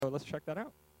let's check that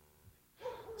out.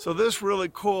 So this really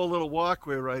cool little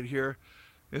walkway right here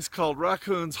is called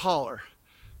Raccoon's Holler.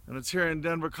 And it's here in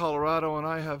Denver, Colorado, and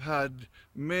I have had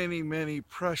many, many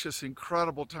precious,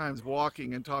 incredible times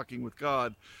walking and talking with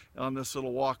God on this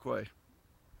little walkway.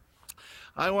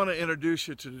 I want to introduce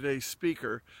you to today's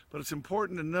speaker, but it's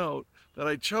important to note that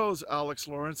I chose Alex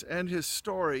Lawrence and his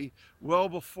story well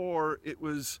before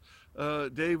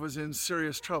Dave was in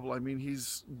serious trouble. I mean,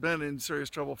 he's been in serious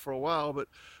trouble for a while, but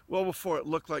well before it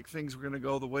looked like things were going to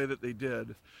go the way that they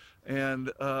did.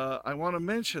 And I want to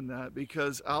mention that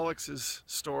because Alex's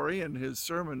story and his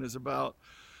sermon is about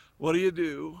what do you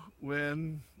do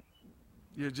when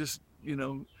you just,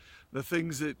 the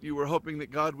things that you were hoping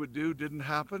that God would do didn't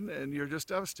happen and you're just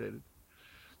devastated.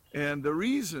 And the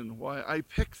reason why I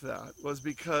picked that was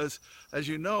because, as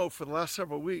you know, for the last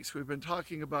several weeks, we've been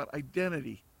talking about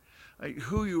identity, like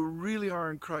who you really are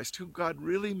in Christ, who God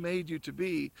really made you to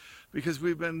be, because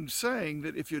we've been saying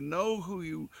that if you know who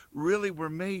you really were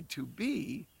made to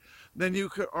be, then you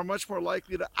are much more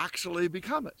likely to actually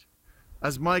become it.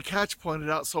 As Mike Hatch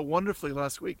pointed out so wonderfully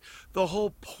last week, the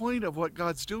whole point of what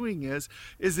God's doing is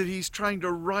that he's trying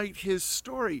to write his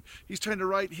story. He's trying to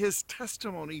write his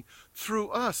testimony through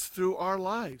us, through our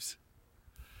lives.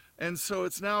 And so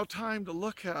it's now time to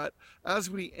look at,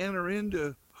 as we enter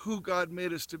into who God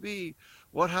made us to be,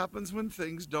 what happens when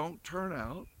things don't turn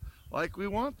out like we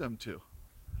want them to.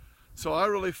 So I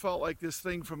really felt like this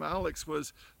thing from Alex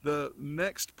was the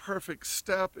next perfect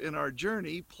step in our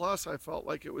journey. Plus, I felt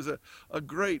like it was a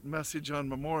great message on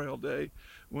Memorial Day,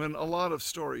 when a lot of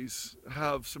stories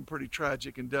have some pretty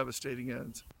tragic and devastating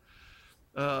ends.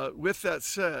 With that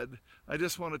said, I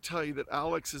just want to tell you that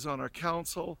Alex is on our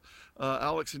council.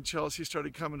 Alex and Chelsea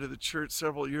started coming to the church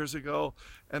several years ago,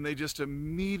 and they just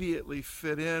immediately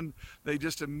fit in. They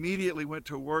just immediately went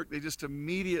to work. They just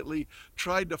immediately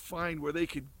tried to find where they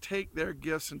could take their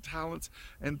gifts and talents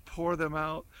and pour them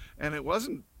out. And it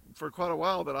wasn't for quite a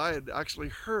while that I had actually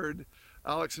heard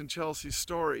Alex and Chelsea's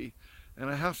story. And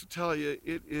I have to tell you,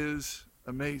 it is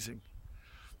amazing.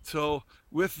 So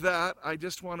with that, I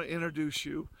just want to introduce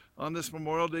you on this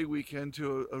Memorial Day weekend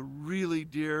to a really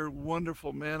dear,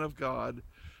 wonderful man of God,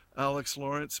 Alex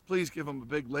Lawrence. Please give him a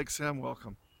big Lake Sam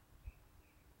welcome.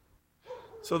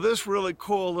 So this really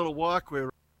cool little walkway.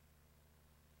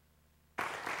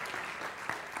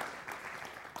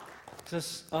 Is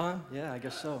this on? Yeah, I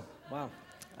guess so. Wow,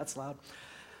 that's loud.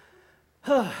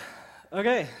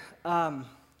 Okay.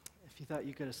 If you thought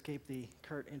you could escape the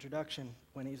Kurt introduction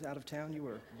when he's out of town, you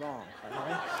were wrong, by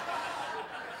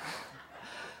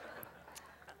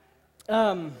the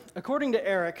way. According to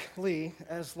Eric Lee,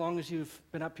 as long as you've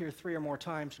been up here 3 or more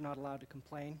times, you're not allowed to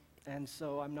complain, and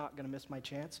so I'm not going to miss my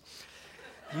chance.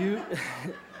 You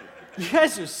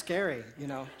guys are scary,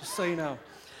 just so you know.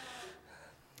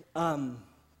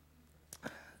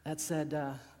 That said,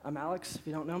 I'm Alex, if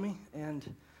you don't know me, and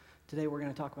today we're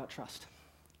going to talk about trust.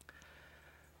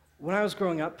 When I was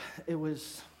growing up, it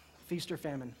was feast or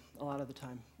famine a lot of the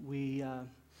time. We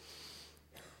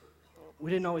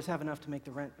didn't always have enough to make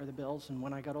the rent or the bills, and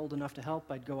when I got old enough to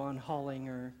help, I'd go on hauling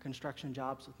or construction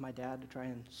jobs with my dad to try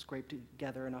and scrape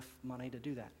together enough money to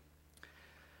do that.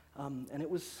 And it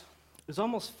was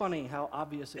almost funny how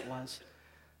obvious it was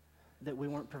that we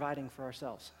weren't providing for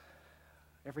ourselves.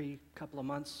 Every couple of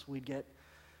months, we'd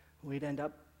end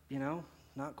up,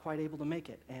 not quite able to make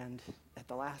it, and at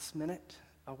the last minute,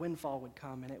 a windfall would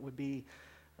come, and it would be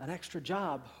an extra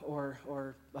job,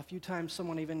 or a few times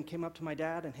someone even came up to my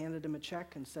dad and handed him a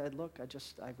check and said, look,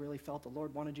 I really felt the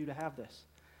Lord wanted you to have this.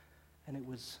 And it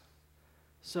was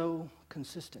so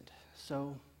consistent,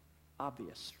 so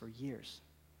obvious for years.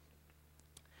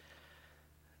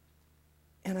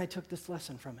 And I took this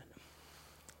lesson from it.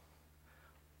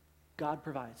 God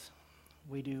provides.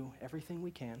 We do everything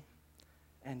we can,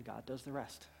 and God does the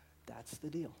rest. That's the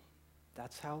deal.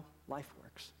 That's how life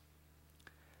works.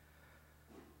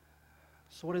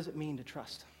 So what does it mean to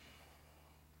trust?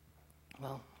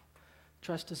 Well,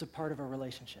 trust is a part of a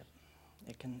relationship.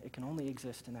 It can only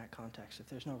exist in that context. If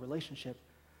there's no relationship,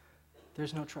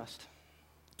 there's no trust.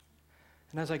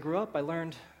 And as I grew up, I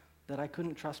learned that I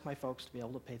couldn't trust my folks to be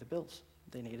able to pay the bills.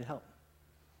 They needed help.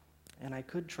 And I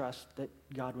could trust that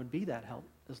God would be that help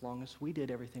as long as we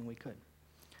did everything we could.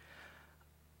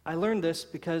 I learned this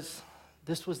because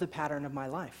this was the pattern of my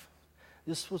life.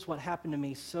 This was what happened to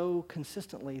me so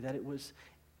consistently that it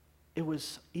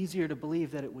was easier to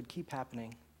believe that it would keep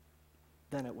happening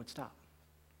than it would stop.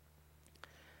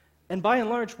 And by and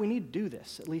large, we need to do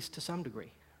this, at least to some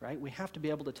degree, right? We have to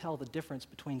be able to tell the difference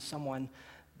between someone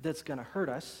that's going to hurt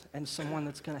us and someone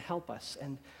that's going to help us.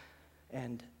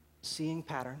 And seeing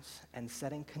patterns and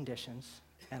setting conditions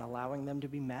and allowing them to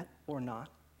be met or not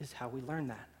is how we learn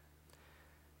that.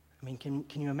 I mean,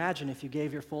 can you imagine if you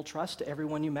gave your full trust to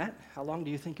everyone you met? How long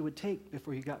do you think it would take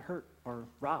before you got hurt or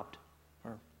robbed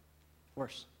or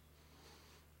worse?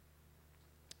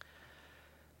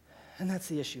 And that's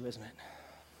the issue, isn't it?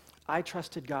 I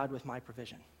trusted God with my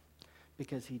provision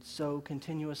because he'd so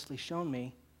continuously shown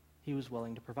me he was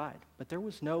willing to provide. But there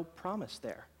was no promise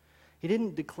there. He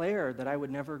didn't declare that I would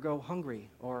never go hungry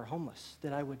or homeless,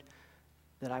 that I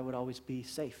would always be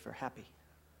safe or happy.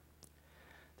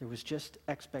 There was just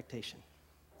expectation.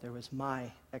 There was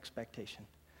my expectation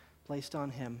placed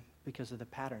on him because of the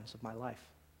patterns of my life.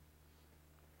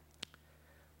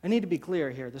 I need to be clear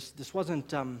here. This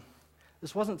wasn't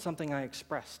something I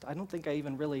expressed. I don't think I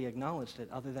even really acknowledged it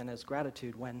other than as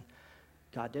gratitude when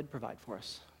God did provide for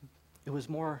us. It was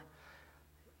more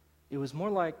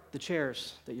like the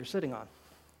chairs that you're sitting on.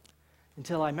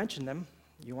 Until I mentioned them,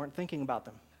 you weren't thinking about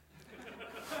them.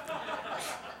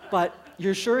 But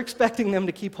you're sure expecting them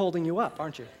to keep holding you up,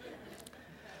 aren't you?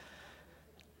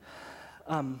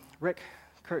 Rick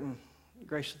Curtin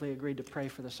graciously agreed to pray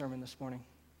for the sermon this morning.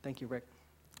 Thank you, Rick.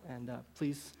 And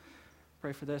please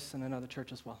pray for this and another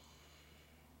church as well.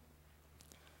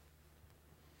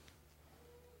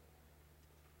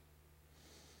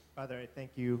 Father, I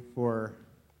thank you for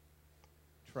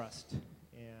trust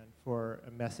and for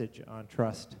a message on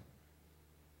trust.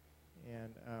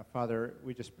 And Father,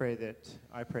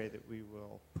 I pray that we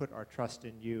will put our trust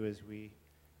in you as we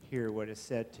hear what is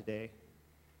said today.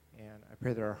 And I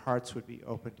pray that our hearts would be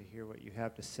open to hear what you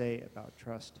have to say about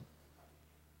trust.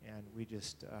 And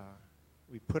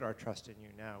we put our trust in you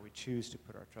now. We choose to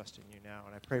put our trust in you now.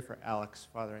 And I pray for Alex,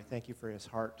 Father. I thank you for his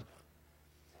heart.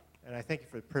 And I thank you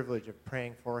for the privilege of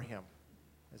praying for him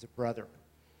as a brother.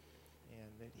 And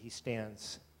that he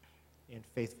stands in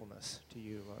faithfulness to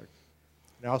you, Lord.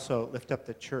 And I also lift up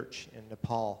the church in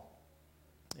Nepal.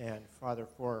 And Father,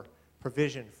 for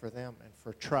provision for them and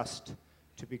for trust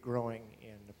to be growing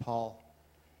in Nepal.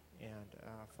 And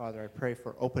Father, I pray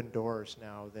for open doors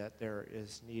now that there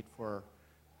is need for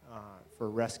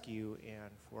rescue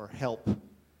and for help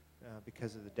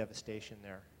because of the devastation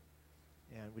there.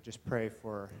 And we just pray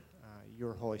for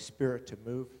your Holy Spirit to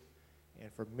move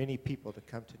and for many people to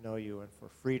come to know you and for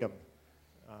freedom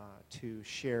to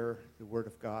share the Word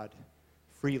of God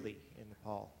freely in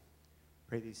Nepal.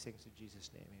 Pray these things in Jesus'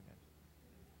 name,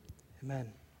 amen.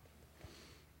 Amen.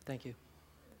 Thank you.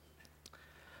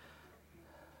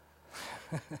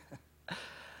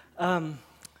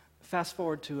 Fast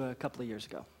forward to a couple of years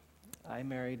ago. I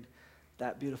married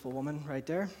that beautiful woman right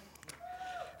there.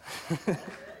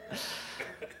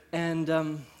 And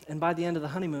by the end of the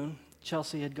honeymoon,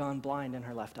 Chelsea had gone blind in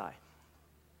her left eye.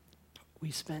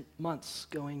 We spent months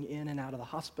going in and out of the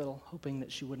hospital hoping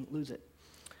that she wouldn't lose it.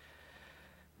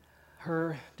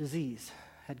 Her disease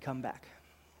had come back.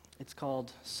 It's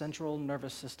called central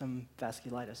nervous system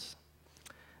vasculitis.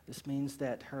 This means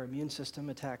that her immune system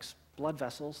attacks blood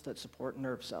vessels that support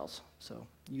nerve cells. So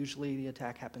usually the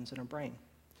attack happens in her brain.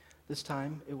 This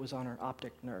time it was on her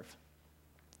optic nerve.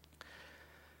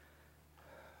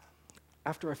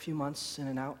 After a few months in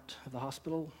and out of the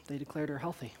hospital, they declared her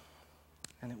healthy,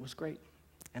 and it was great.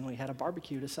 And we had a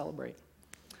barbecue to celebrate.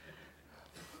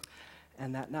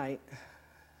 And that night,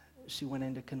 she went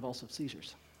into convulsive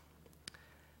seizures.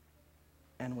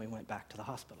 And we went back to the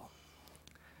hospital.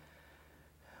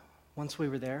 Once we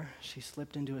were there, she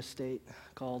slipped into a state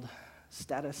called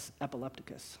status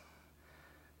epilepticus.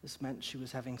 This meant she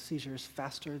was having seizures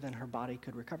faster than her body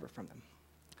could recover from them.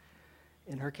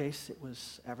 In her case, it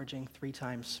was averaging 3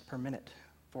 times per minute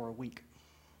for a week.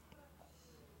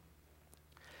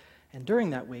 And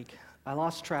during that week, I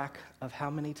lost track of how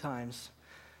many times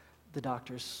the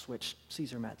doctors switched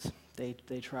seizure meds.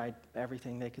 They tried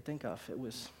everything they could think of. It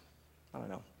was,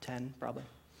 10 probably.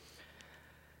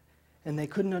 And they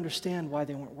couldn't understand why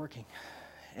they weren't working.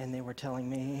 And they were telling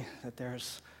me that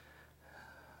there's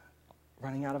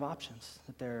running out of options,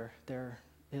 that there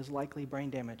is likely brain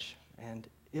damage, and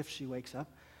if she wakes up,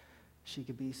 she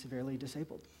could be severely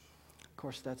disabled. Of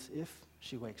course, that's if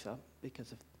she wakes up,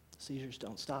 because if seizures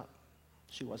don't stop,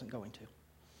 she wasn't going to.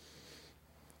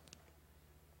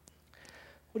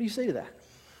 What do you say to that?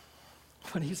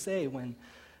 What do you say when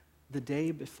the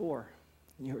day before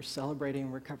you're celebrating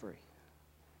recovery?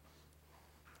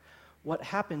 What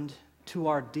happened to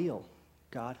our deal,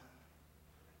 God?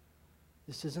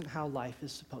 This isn't how life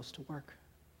is supposed to work.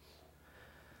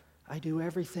 I do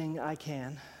everything I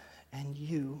can, and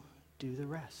you do the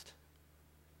rest.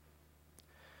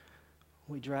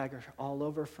 We drag her all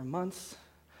over for months,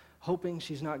 hoping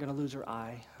she's not going to lose her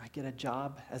eye. I get a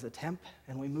job as a temp,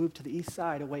 and we move to the east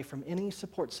side away from any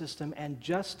support system, and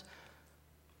just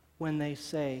when they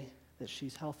say that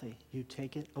she's healthy, you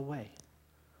take it away.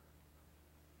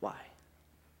 Why?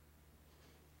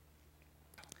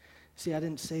 See, I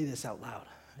didn't say this out loud.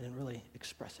 I didn't really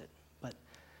express it, but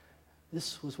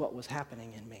this was what was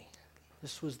happening in me.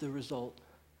 This was the result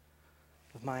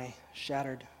of my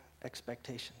shattered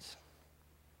expectations.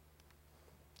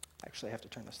 Actually, I have to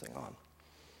turn this thing on.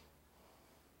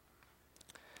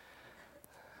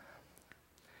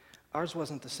 Ours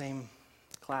wasn't the same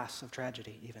class of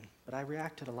tragedy even, but I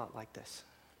reacted a lot like this.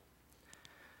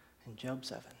 In Job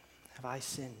 7, have I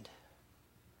sinned?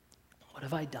 What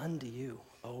have I done to you,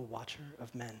 O watcher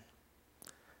of men?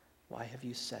 Why have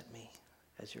you set me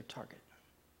as your target?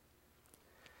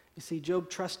 You see,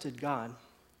 Job trusted God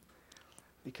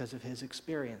because of his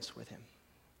experience with him.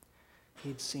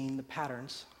 He'd seen the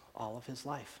patterns all of his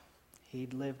life.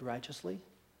 He'd lived righteously,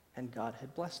 and God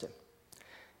had blessed him.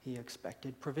 He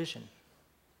expected provision,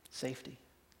 safety,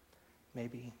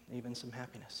 maybe even some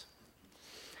happiness.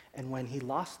 And when he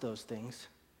lost those things,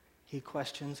 he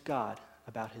questions God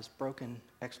about his broken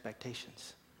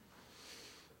expectations.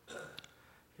 You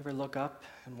ever look up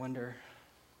and wonder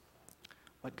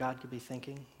what God could be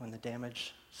thinking when the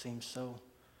damage seems so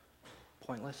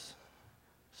pointless,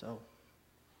 so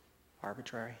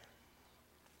arbitrary?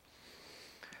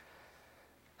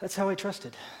 That's how I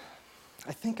trusted.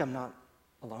 I think I'm not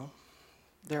alone.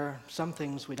 There are some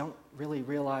things we don't really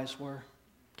realize we're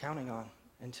counting on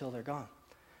until they're gone.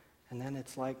 And then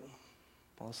it's like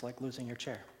losing your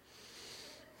chair.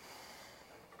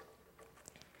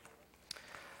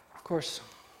 Of course,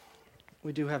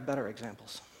 we do have better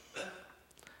examples.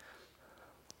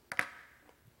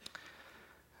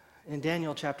 In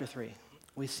Daniel chapter 3,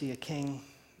 we see a king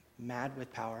mad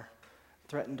with power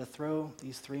threaten to throw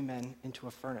these three men into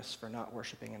a furnace for not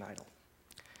worshiping an idol.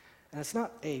 And it's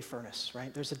not a furnace,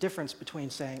 right? There's a difference between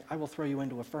saying, I will throw you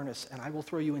into a furnace, and I will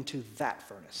throw you into that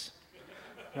furnace,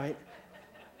 right?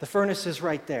 The furnace is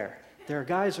right there. Their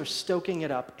guys are stoking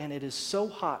it up, and it is so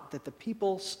hot that the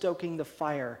people stoking the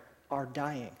fire are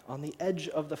dying. On the edge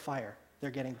of the fire, they're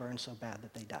getting burned so bad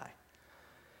that they die.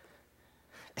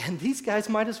 And these guys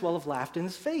might as well have laughed in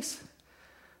his face.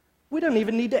 We don't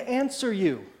even need to answer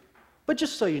you. But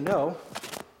just so you know,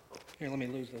 here, let me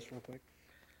lose this real quick.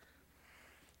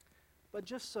 But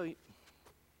just so you,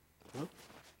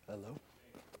 hello?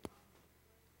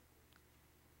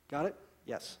 Got it?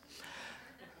 Yes.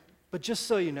 But just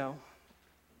so you know,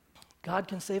 God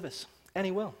can save us, and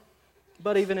he will.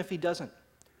 But even if he doesn't,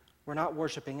 we're not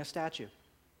worshiping a statue.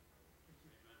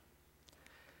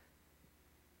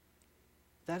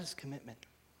 That is commitment.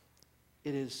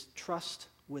 It is trust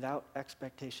without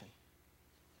expectation.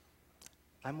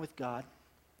 I'm with God,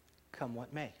 come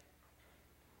what may.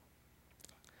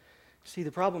 See,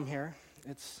 the problem here,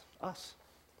 it's us.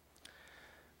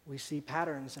 We see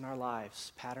patterns in our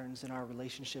lives, patterns in our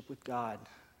relationship with God,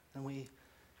 and we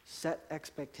set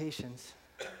expectations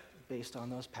based on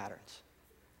those patterns.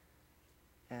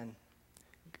 And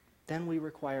then we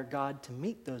require God to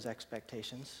meet those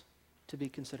expectations to be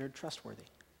considered trustworthy.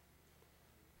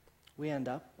 We end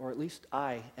up, or at least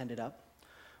I ended up,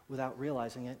 without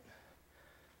realizing it,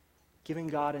 giving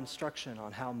God instruction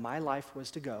on how my life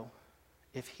was to go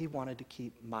if he wanted to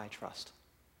keep my trust.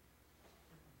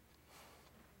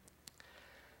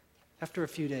 After a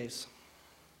few days,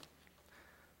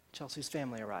 Chelsea's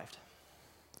family arrived,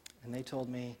 and they told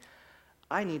me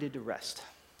I needed to rest.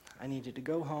 I needed to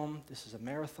go home. This is a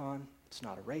marathon. It's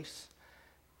not a race.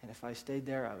 And if I stayed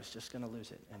there, I was just going to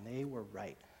lose it. And they were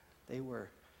right. They were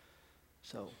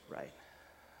so right.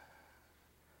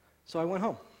 So I went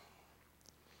home.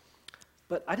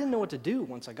 But I didn't know what to do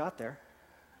once I got there.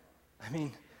 I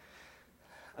mean,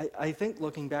 I think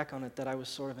looking back on it that I was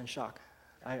sort of in shock.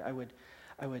 I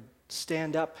would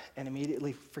stand up and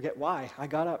immediately forget why. I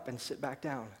got up and sit back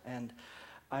down. And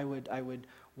I would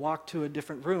walk to a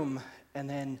different room and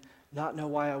then not know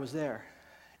why I was there.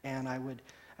 And I would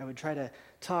try to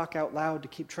talk out loud to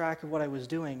keep track of what I was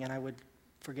doing, and I would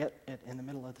forget it in the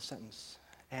middle of the sentence.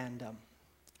 And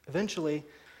eventually,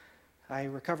 I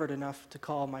recovered enough to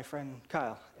call my friend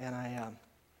Kyle, and I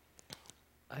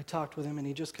talked with him, and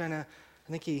he just kind of,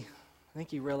 I think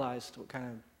he realized what kind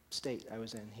of state I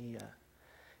was in. He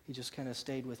just kind of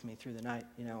stayed with me through the night,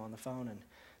 on the phone, and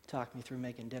talked me through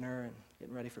making dinner and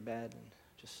getting ready for bed, and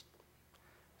just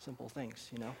simple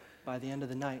things, By the end of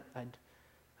the night,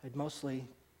 I'd mostly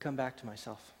come back to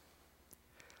myself.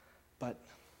 But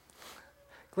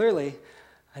clearly,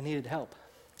 I needed help.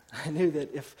 I knew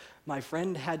that if my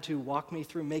friend had to walk me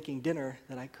through making dinner,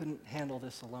 that I couldn't handle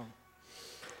this alone.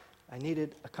 I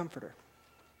needed a comforter.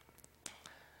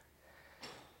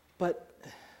 But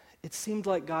it seemed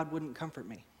like God wouldn't comfort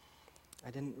me.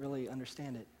 I didn't really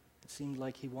understand it. It seemed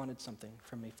like he wanted something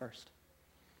from me first.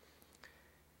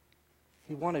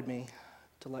 He wanted me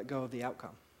to let go of the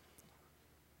outcome.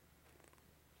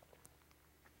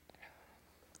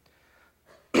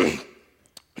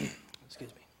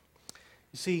 Excuse me.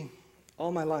 You see,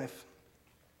 all my life,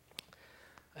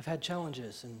 I've had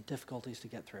challenges and difficulties to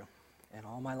get through. And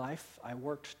all my life, I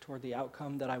worked toward the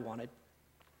outcome that I wanted.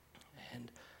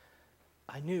 And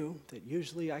I knew that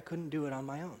usually I couldn't do it on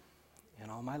my own.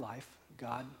 And all my life,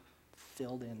 God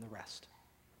filled in the rest.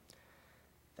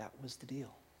 That was the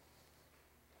deal.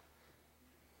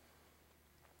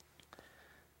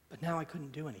 But now I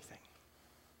couldn't do anything.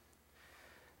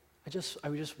 I just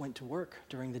went to work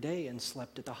during the day and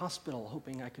slept at the hospital,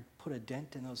 hoping I could put a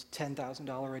dent in those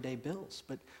 $10,000 a day bills.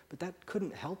 But that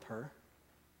couldn't help her.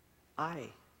 I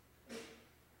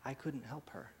couldn't help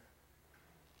her.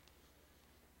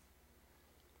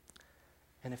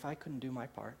 And if I couldn't do my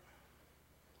part,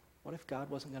 what if God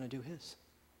wasn't going to do his?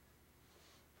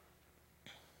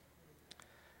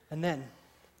 And then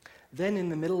in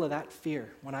the middle of that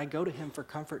fear, when I go to him for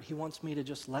comfort, he wants me to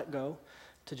just let go,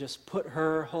 to just put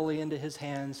her wholly into his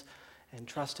hands and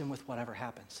trust him with whatever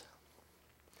happens.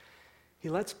 He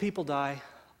lets people die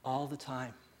all the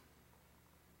time.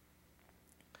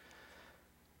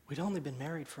 We'd only been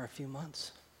married for a few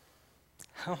months.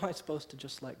 How am I supposed to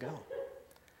just let go?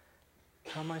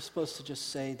 How am I supposed to just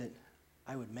say that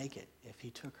I would make it if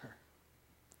he took her?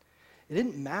 It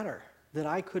didn't matter that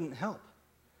I couldn't help.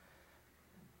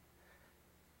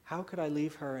 How could I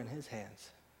leave her in his hands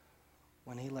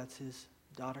when he lets his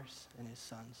daughters and his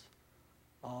sons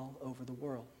all over the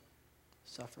world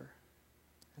suffer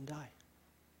and die?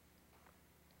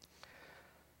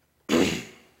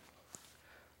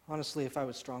 Honestly, if I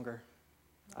was stronger,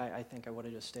 I think I would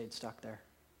have just stayed stuck there,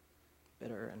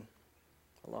 bitter and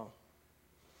alone.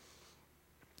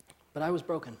 But I was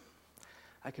broken.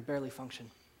 I could barely function.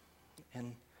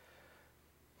 And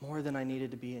more than I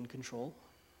needed to be in control,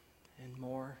 and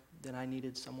more than I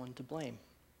needed someone to blame,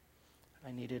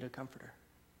 I needed a comforter.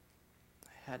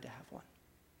 I had to have one.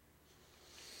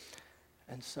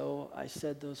 And so I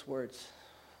said those words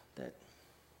that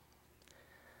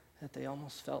they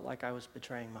almost felt like I was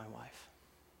betraying my wife.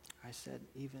 I said,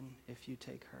 even if you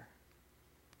take her,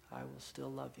 I will still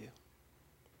love you.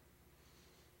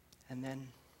 And then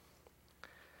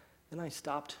I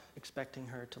stopped expecting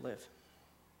her to live.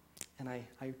 And I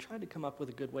tried to come up with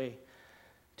a good way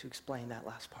to explain that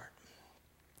last part.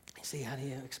 You see, how do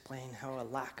you explain how a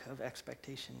lack of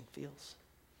expectation feels?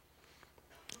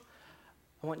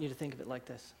 I want you to think of it like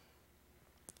this.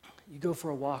 You go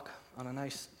for a walk on a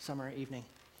nice summer evening.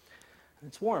 And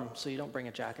it's warm, so you don't bring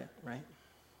a jacket, right?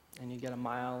 And you get a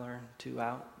mile or two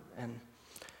out, and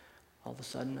all of a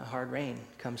sudden a hard rain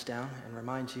comes down and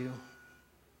reminds you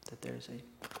that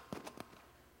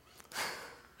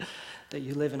that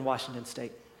you live in Washington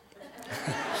State.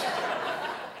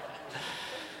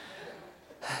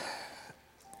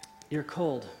 You're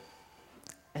cold,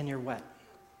 and you're wet,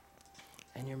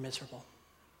 and you're miserable.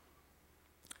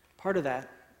 Part of that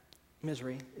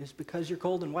misery is because you're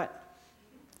cold and wet.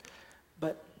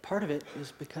 But part of it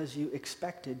is because you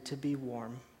expected to be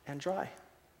warm and dry.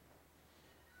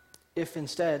 If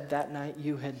instead that night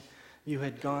you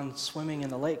had gone swimming in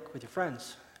the lake with your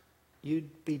friends,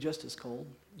 you'd be just as cold.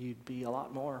 You'd be a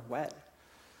lot more wet.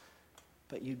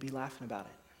 But you'd be laughing about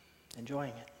it,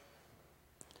 enjoying it.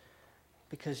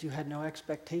 Because you had no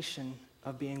expectation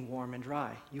of being warm and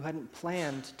dry. You hadn't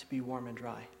planned to be warm and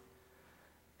dry.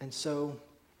 And so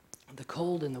the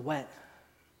cold and the wet,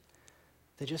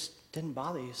 they just didn't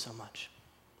bother you so much.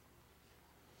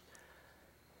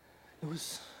 It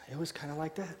was kind of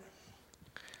like that.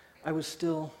 I was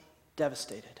still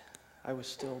devastated. I was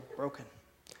still broken.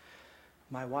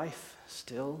 My wife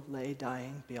still lay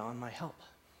dying beyond my help.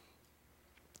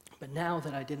 But now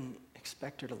that I didn't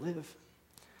expect her to live,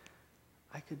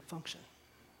 I could function.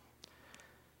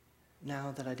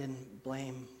 Now that I didn't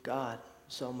blame God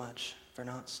so much for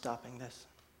not stopping this,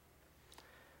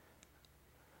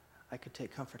 I could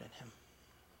take comfort in him.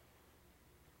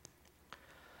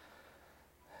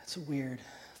 It's a weird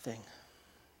thing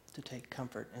to take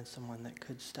comfort in someone that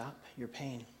could stop your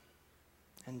pain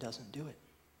and doesn't do it.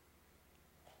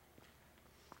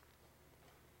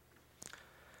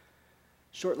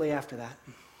 Shortly after that,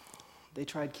 they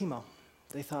tried chemo.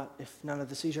 They thought if none of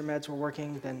the seizure meds were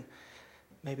working, then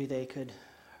maybe they could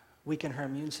weaken her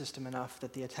immune system enough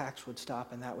that the attacks would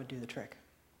stop and that would do the trick.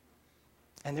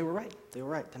 And they were right. They were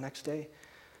right. The next day,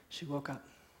 she woke up,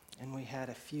 and we had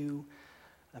a few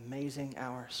amazing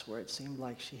hours where it seemed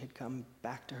like she had come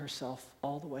back to herself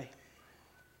all the way.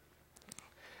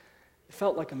 It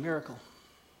felt like a miracle,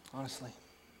 honestly.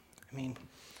 I mean,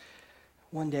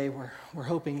 one day we're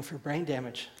hoping for brain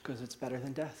damage because it's better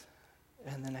than death.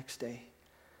 And the next day,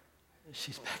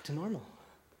 she's back to normal.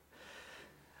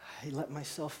 I let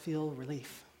myself feel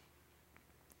relief.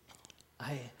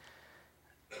 I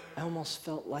almost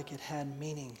felt like it had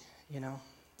meaning,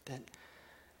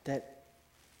 that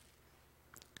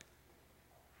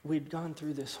we'd gone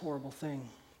through this horrible thing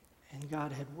and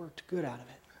God had worked good out of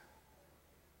it.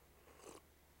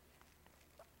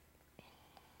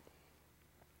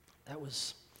 That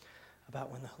was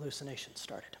about when the hallucination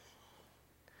started.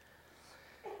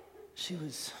 She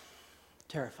was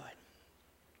terrified.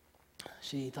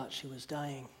 She thought she was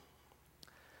dying,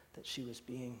 that she was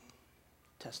being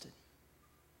tested.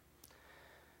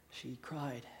 She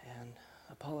cried and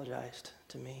apologized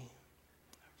to me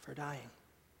for dying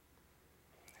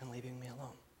and leaving me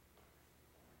alone.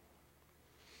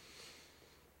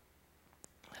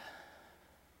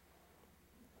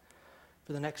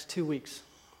 For the next 2 weeks,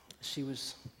 she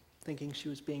was thinking she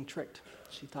was being tricked.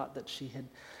 She thought that she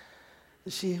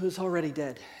was already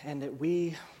dead and that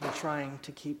we were trying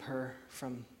to keep her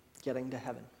from getting to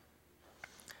heaven.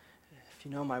 If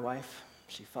you know my wife,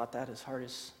 she fought that as hard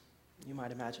as you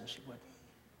might imagine she would.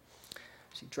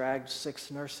 She dragged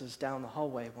 6 nurses down the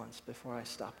hallway once before I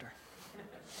stopped her.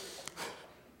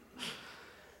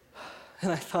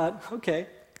 And I thought, okay,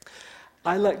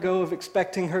 I let go of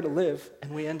expecting her to live,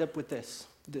 and we end up with this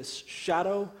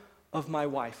shadow of my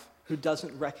wife who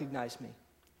doesn't recognize me,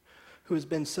 who has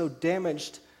been so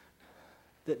damaged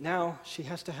that now she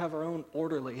has to have her own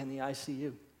orderly in the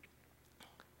ICU.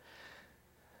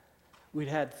 We'd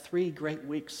had 3 great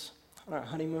weeks on our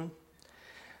honeymoon,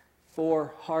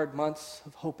 4 hard months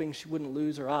of hoping she wouldn't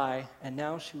lose her eye, and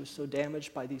now she was so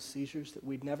damaged by these seizures that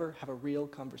we'd never have a real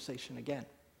conversation again.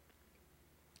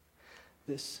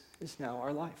 This is now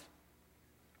our life.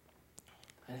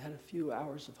 I had a few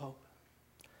hours of hope,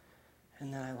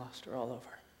 and then I lost her all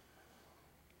over.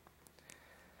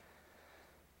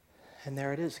 And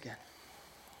there it is again.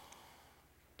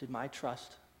 Did my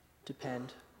trust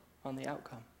depend on the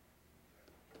outcome?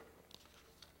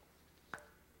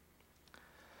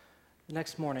 The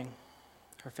next morning,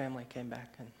 her family came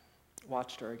back and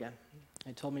watched her again.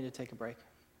 They told me to take a break.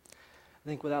 I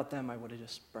think without them, I would have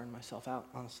just burned myself out,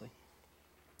 honestly.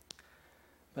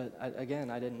 But I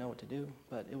didn't know what to do.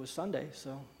 But it was Sunday,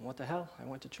 so what the hell? I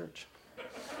went to church.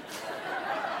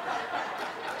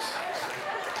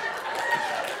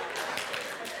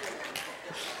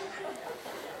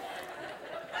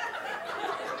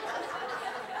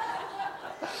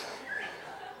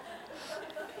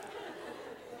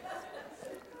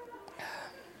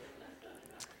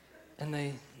 And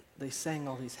they sang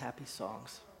all these happy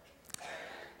songs.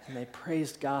 And they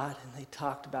praised God, and they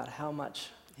talked about how much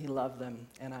He loved them.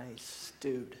 And I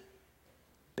stewed,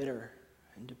 bitter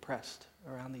and depressed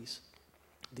around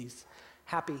these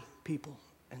happy people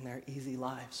and their easy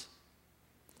lives.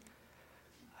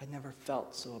 I never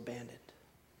felt so abandoned.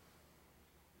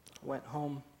 I went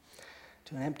home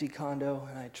to an empty condo,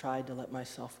 and I tried to let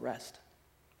myself rest.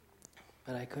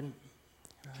 But I couldn't.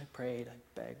 I prayed,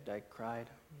 I begged, I cried.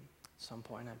 At some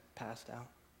point, I passed out.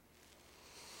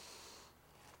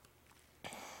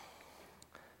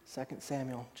 2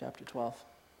 Samuel chapter 12.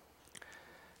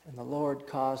 And the Lord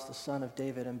caused the son of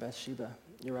David and Bathsheba,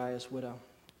 Uriah's widow,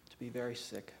 to be very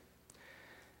sick.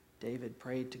 David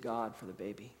prayed to God for the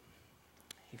baby.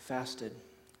 He fasted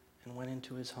and went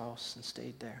into his house and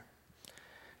stayed there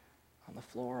on the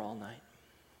floor all night.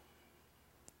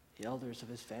 The elders of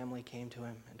his family came to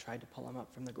him and tried to pull him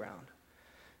up from the ground,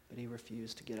 but he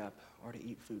refused to get up or to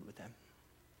eat food with them.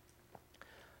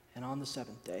 And on the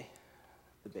 7th day,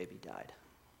 the baby died.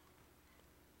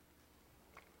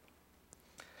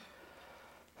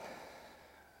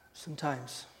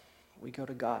 Sometimes we go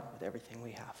to God with everything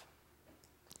we have,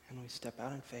 and we step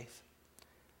out in faith,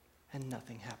 and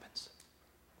nothing happens.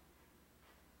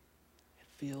 It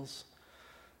feels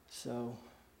so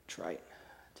trite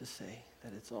to say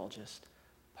that it's all just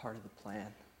part of the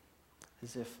plan,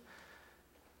 as if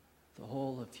the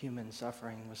whole of human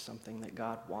suffering was something that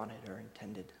God wanted or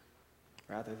intended,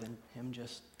 rather than Him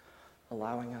just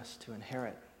allowing us to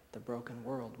inherit the broken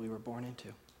world we were born into.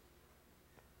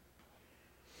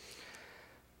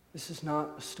 This is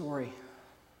not a story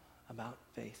about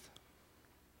faith.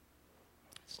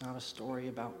 It's not a story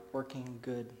about working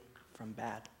good from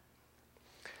bad,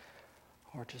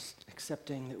 or just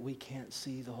accepting that we can't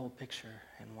see the whole picture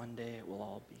and one day it will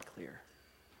all be clear.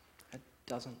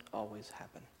 doesn't always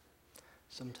happen.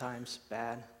 Sometimes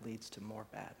bad leads to more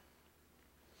bad.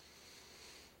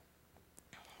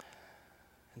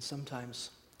 And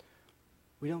sometimes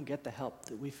we don't get the help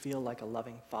that we feel like a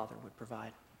loving Father would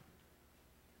provide.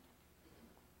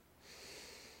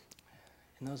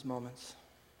 In those moments,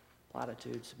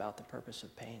 platitudes about the purpose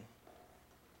of pain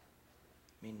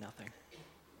mean nothing.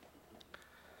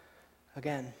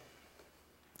 Again,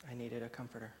 I needed a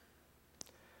comforter.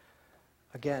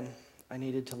 Again, I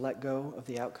needed to let go of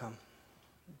the outcome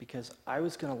because I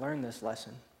was going to learn this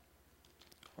lesson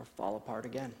or fall apart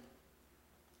again.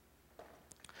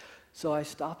 So I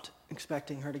stopped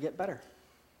expecting her to get better.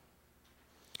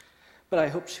 But I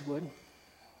hoped she would.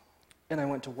 And I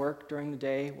went to work during the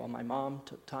day while my mom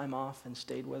took time off and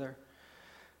stayed with her.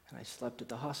 And I slept at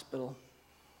the hospital.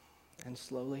 And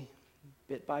slowly,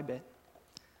 bit by bit,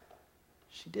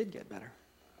 she did get better.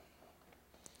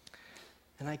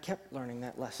 And I kept learning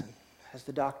that lesson as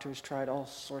the doctors tried all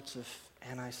sorts of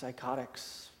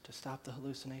antipsychotics to stop the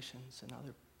hallucinations and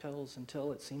other pills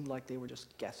until it seemed like they were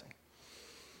just guessing.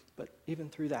 But even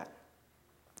through that,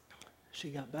 she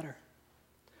got better.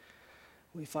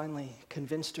 We finally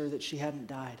convinced her that she hadn't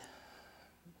died.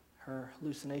 Her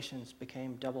hallucinations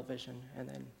became double vision and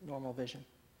then normal vision.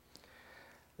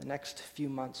 The next few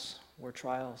months were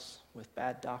trials with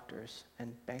bad doctors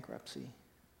and bankruptcy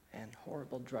and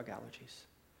horrible drug allergies.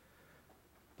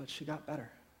 But she got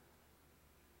better.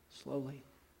 Slowly,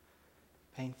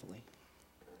 painfully,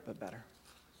 but better.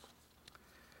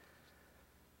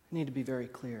 I need to be very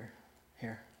clear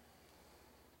here.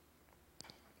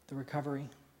 The recovery,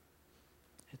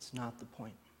 it's not the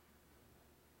point.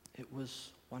 It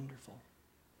was wonderful,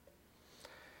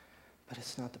 but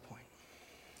it's not the point.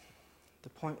 The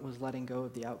point was letting go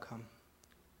of the outcome,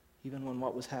 even when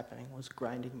what was happening was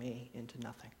grinding me into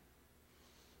nothing.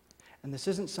 And this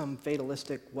isn't some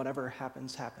fatalistic, whatever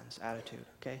happens, happens attitude,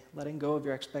 okay? Letting go of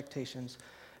your expectations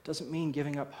doesn't mean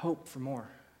giving up hope for more.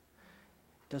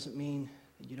 It doesn't mean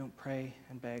that you don't pray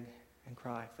and beg and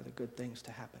cry for the good things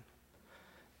to happen.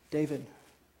 David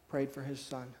prayed for his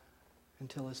son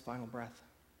until his final breath.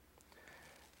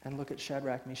 And look at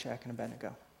Shadrach, Meshach, and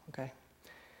Abednego, okay?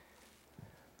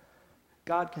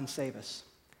 God can save us,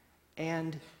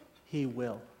 and he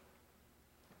will.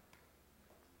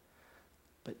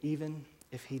 But even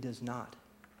if he does not,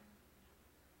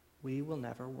 we will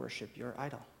never worship your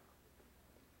idol.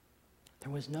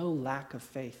 There was no lack of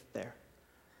faith there,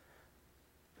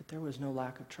 but there was no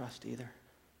lack of trust either.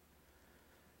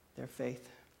 Their faith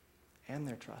and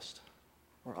their trust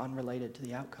were unrelated to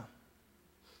the outcome.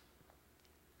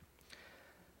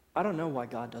 I don't know why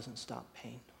God doesn't stop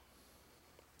pain,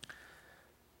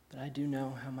 but I do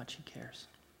know how much he cares.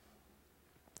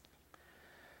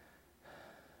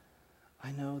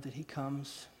 I know that he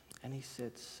comes and he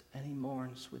sits and he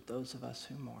mourns with those of us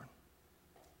who mourn.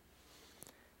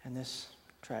 And this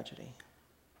tragedy,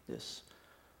 this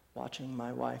watching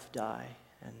my wife die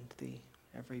and the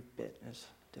every bit as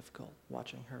difficult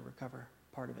watching her recover,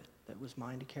 part of it that was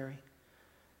mine to carry,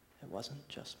 it wasn't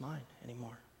just mine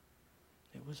anymore.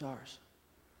 It was ours.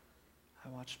 I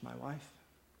watched my wife,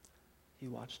 he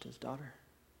watched his daughter,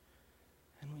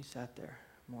 and we sat there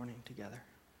mourning together.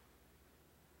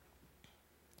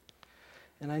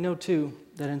 And I know, too,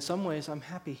 that in some ways I'm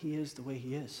happy he is the way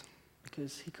he is,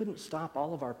 because he couldn't stop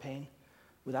all of our pain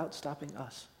without stopping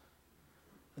us,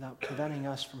 without preventing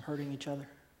us from hurting each other.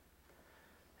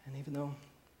 And even though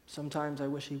sometimes I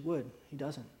wish he would, he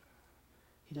doesn't.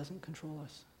 He doesn't control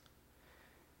us.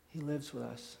 He lives with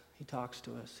us. He talks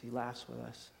to us. He laughs with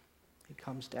us. He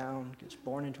comes down, gets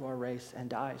born into our race, and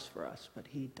dies for us, but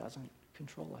he doesn't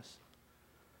control us.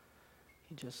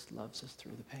 He just loves us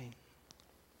through the pain.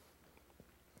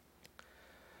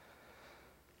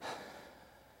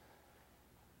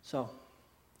 So,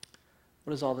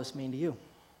 what does all this mean to you?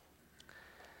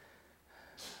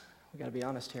 We got to be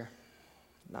honest here.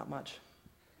 Not much.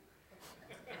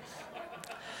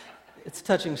 It's a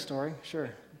touching story, sure,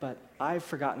 but I've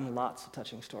forgotten lots of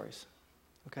touching stories,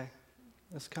 okay?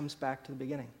 This comes back to the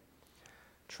beginning.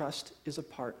 Trust is a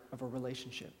part of a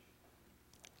relationship.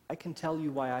 I can tell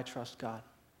you why I trust God.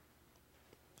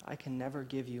 I can never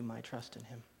give you my trust in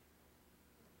him.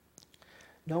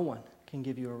 No one can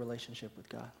give you a relationship with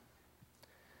God.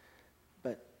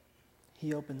 But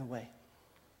he opened the way.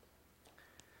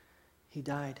 He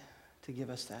died to give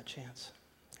us that chance,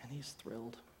 and he's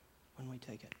thrilled when we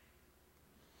take it.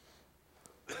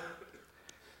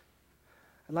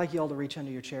 I'd like you all to reach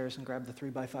under your chairs and grab the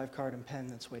 3x5 card and pen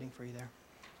that's waiting for you there.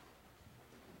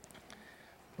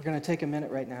 We're going to take a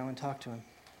minute right now and talk to him.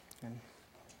 And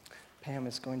Pam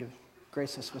is going to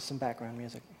grace us with some background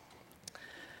music.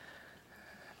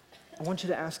 I want you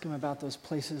to ask him about those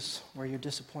places where you're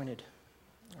disappointed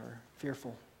or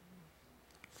fearful,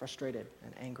 frustrated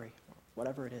and angry,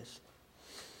 whatever it is.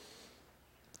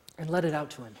 And let it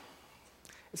out to him.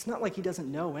 It's not like he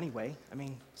doesn't know anyway. I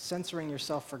mean, censoring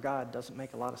yourself for God doesn't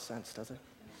make a lot of sense, does it?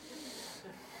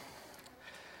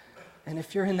 And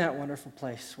if you're in that wonderful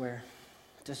place where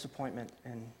disappointment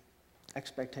and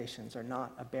expectations are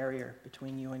not a barrier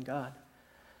between you and God,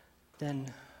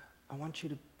 then I want you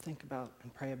to think about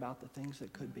and pray about the things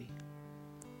that could be.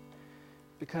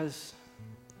 Because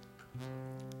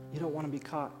you don't want to be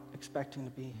caught expecting to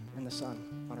be in the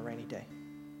sun on a rainy day.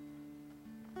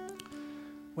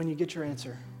 When you get your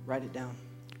answer, write it down.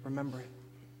 Remember it.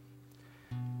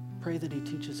 Pray that he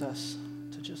teaches us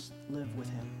to just live with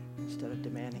him instead of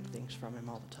demanding things from him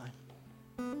all the time.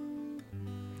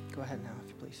 Go ahead now, if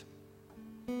you please.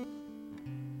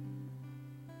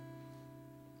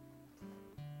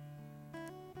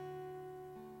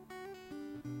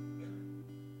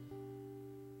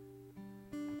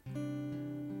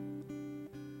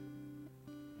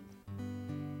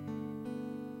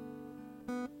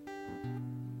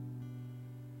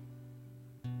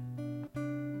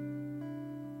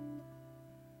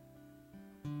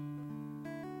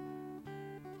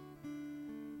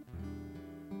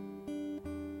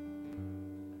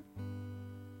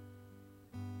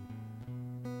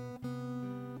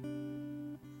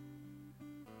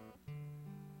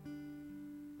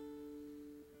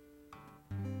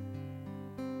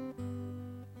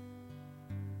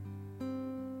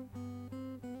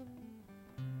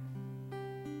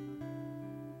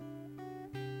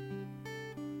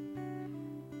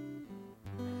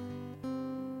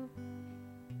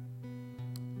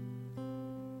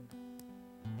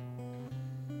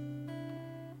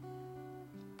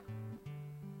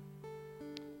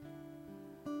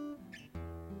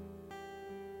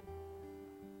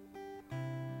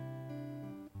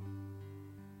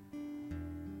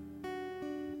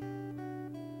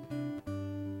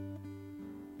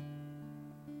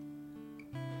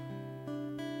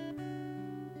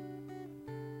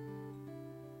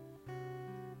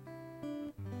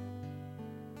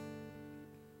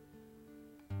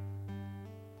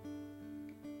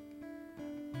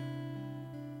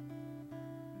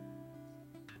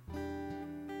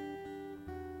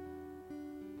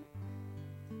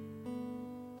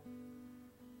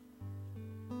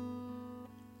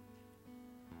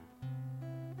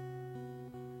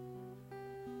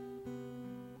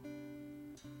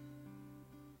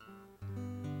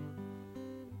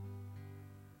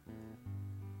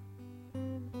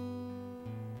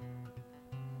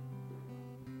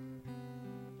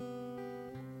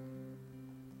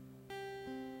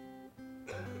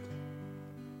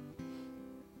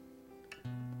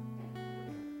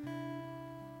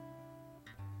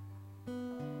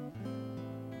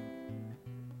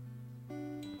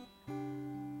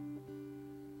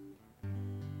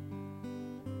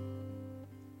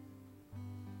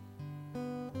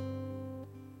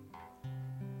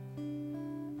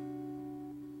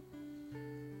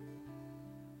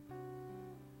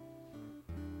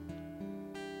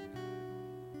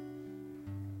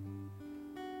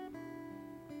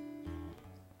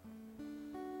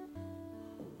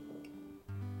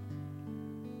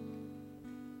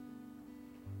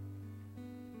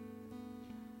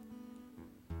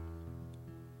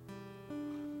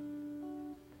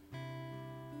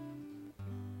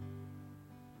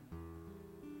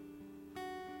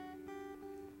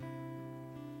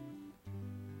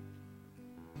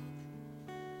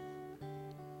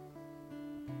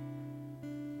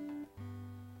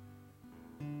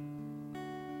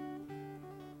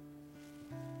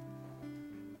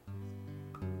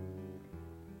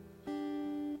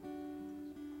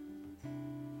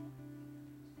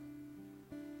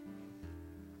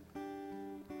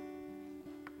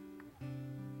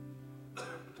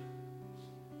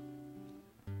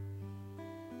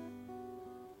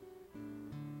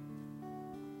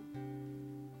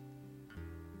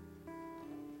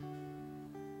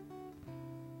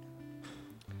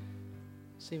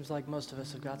 Seems like most of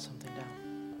us have got something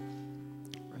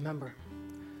down. Remember,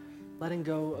 letting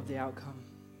go of the outcome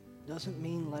doesn't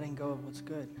mean letting go of what's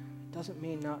good. It doesn't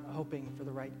mean not hoping for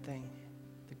the right thing,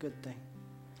 the good thing.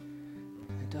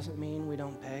 It doesn't mean we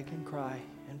don't beg and cry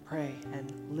and pray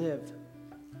and live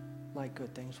like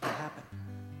good things will happen.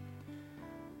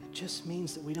 It just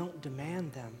means that we don't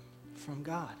demand them from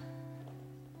God.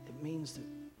 It means that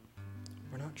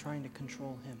we're not trying to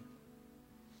control him.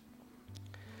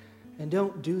 And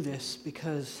don't do this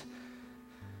because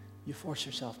you force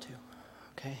yourself to,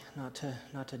 okay? Not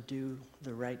to do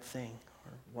the right thing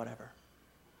or whatever.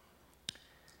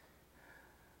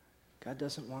 God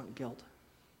doesn't want guilt.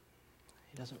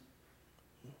 He doesn't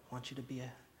want you to be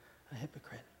a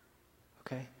hypocrite,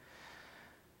 okay?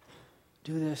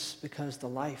 Do this because the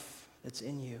life that's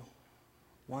in you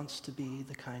wants to be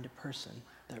the kind of person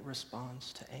that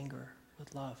responds to anger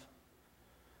with love,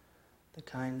 the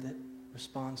kind that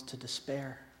responds to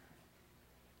despair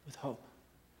with hope.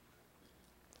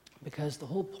 Because the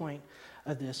whole point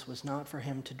of this was not for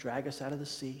him to drag us out of the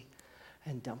sea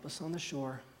and dump us on the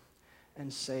shore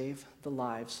and save the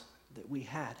lives that we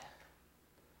had.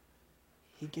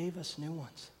 He gave us new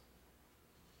ones,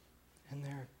 and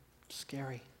they're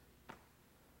scary.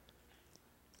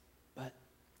 But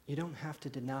you don't have to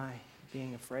deny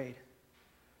being afraid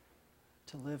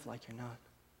to live like you're not.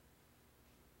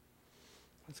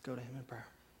 Let's go to him in prayer.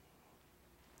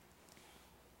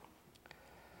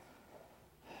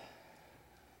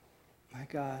 My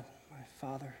God, my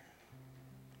Father,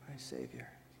 my Savior,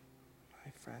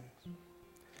 my friend,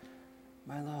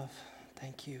 my love,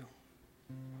 thank you.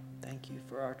 Thank you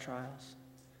for our trials.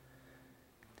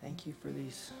 Thank you for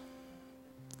these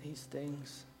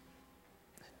things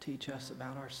that teach us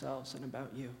about ourselves and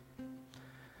about you,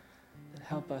 that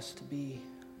help us to be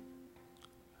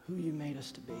who you made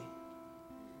us to be.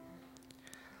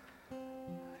 I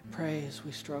pray as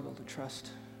we struggle to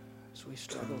trust, as we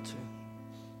struggle to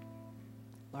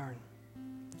learn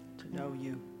to know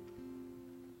you,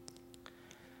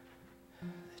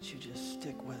 that you just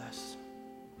stick with us.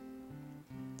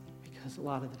 Because a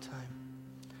lot of the time,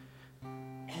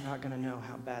 we're not going to know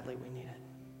how badly we need it.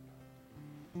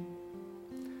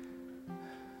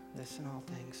 This and all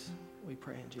things, we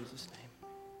pray in Jesus' name.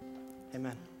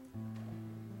 Amen.